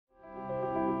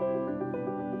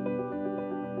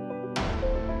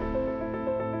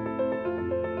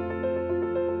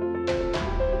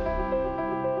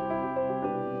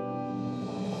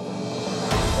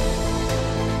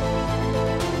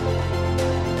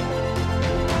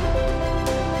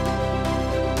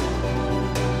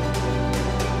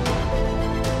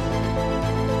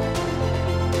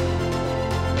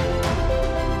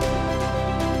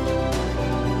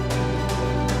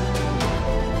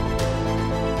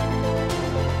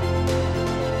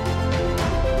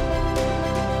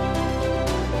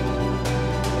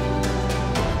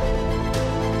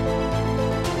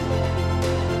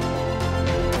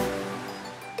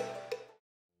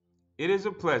is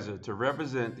a pleasure to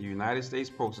represent the United States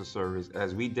Postal Service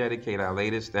as we dedicate our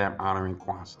latest stamp honoring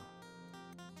Kwanzaa.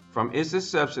 From its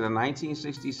inception in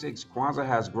 1966, Kwanzaa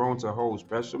has grown to hold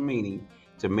special meaning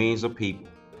to millions of people.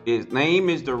 Its name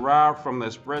is derived from the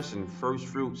expression first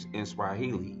fruits in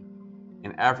Swahili,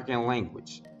 an African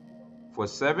language. For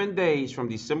 7 days from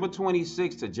December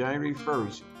 26th to January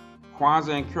 1st,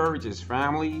 Kwanzaa encourages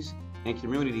families and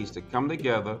communities to come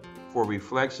together for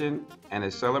reflection and a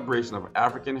celebration of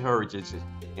African heritage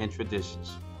and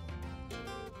traditions.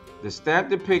 The stamp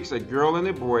depicts a girl and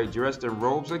a boy dressed in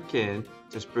robes akin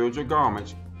to spiritual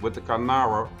garments with a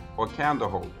kanara or candle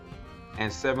holder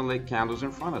and 7 lit candles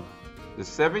in front of them. The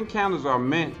 7 candles are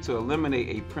meant to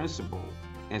eliminate a principle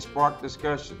and spark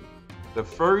discussion. The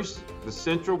first, the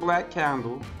central black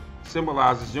candle,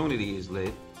 symbolizes unity, is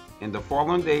lit, and the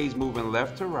following days moving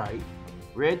left to right,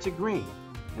 red to green.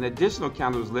 An additional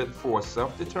candle is lit for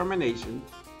self-determination,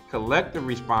 collective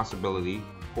responsibility,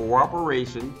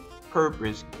 cooperation,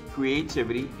 purpose,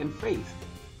 creativity, and faith.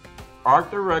 Art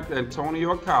director Antonio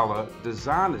Alcala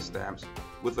designed the stamps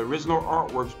with original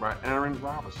artworks by Aaron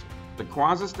Robinson. The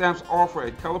Kwanzaa stamps offer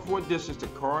a colorful additions to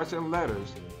cards and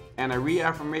letters and a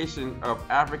reaffirmation of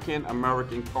African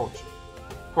American culture.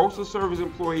 Postal Service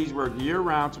employees work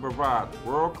year-round to provide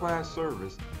world-class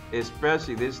service,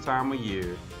 especially this time of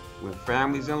year when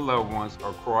families and loved ones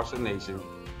across the nation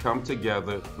come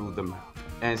together through the mouth.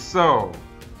 And so,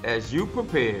 as you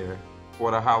prepare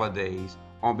for the holidays,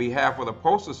 on behalf of the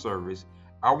Postal Service,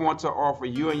 I want to offer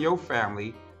you and your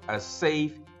family a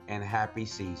safe and happy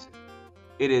season.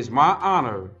 It is my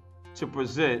honor to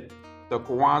present the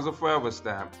Kwanzaa Forever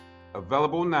stamp,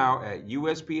 available now at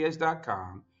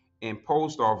USPS.com and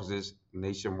post offices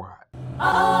nationwide.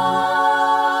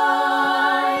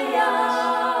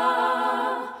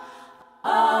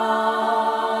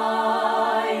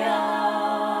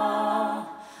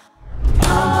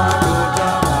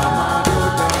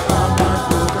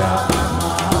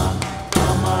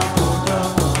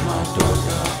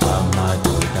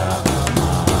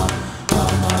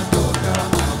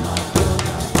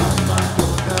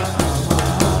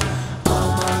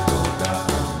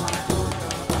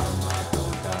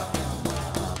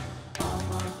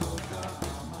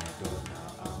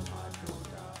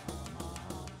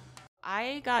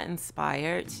 I got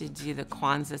inspired to do the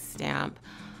Kwanzaa stamp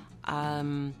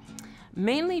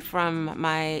mainly from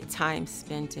my time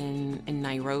spent in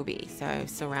Nairobi. So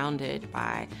surrounded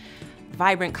by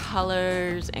vibrant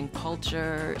colors and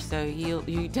culture. So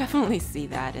you definitely see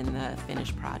that in the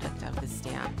finished product of the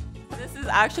stamp. This is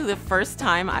actually the first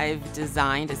time I've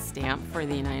designed a stamp for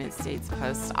the United States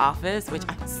Post Office, which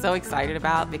I'm so excited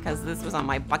about because this was on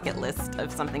my bucket list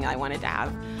of something I wanted to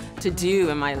have to do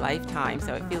in my lifetime.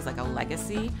 So it feels like a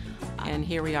legacy. And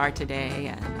here we are today,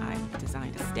 and I've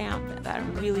designed a stamp that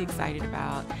I'm really excited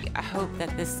about. I hope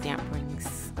that this stamp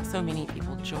brings so many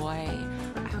people joy.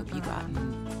 I hope you go out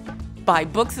and buy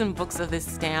books and books of this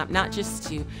stamp, not just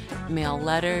to mail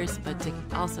letters, but to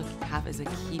also have as a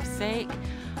keepsake.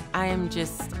 I am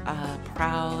just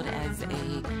proud as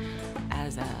a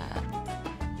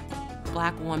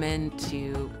Black woman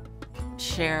to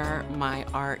share my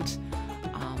art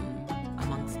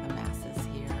amongst the masses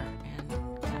here.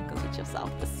 And go get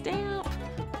yourself a stamp.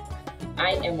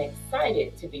 I am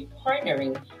excited to be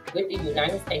partnering with the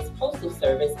United States Postal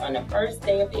Service on the first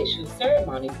day of issue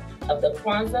ceremony of the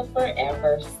Kwanzaa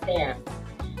Forever stamp.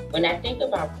 When I think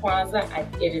about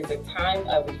Kwanzaa, it is a time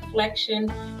of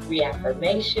reflection,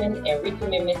 reaffirmation, and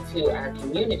recommitment to our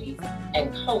communities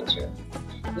and culture.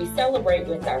 We celebrate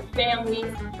with our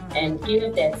families and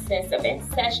give that sense of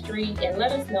ancestry and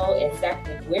let us know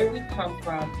exactly where we come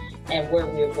from and where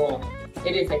we're going.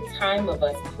 It is a time of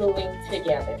us pulling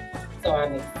together. So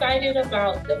I'm excited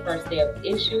about the first day of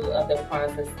issue of the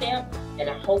Kwanzaa stamp, and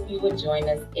I hope you will join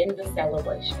us in the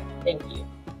celebration. Thank you.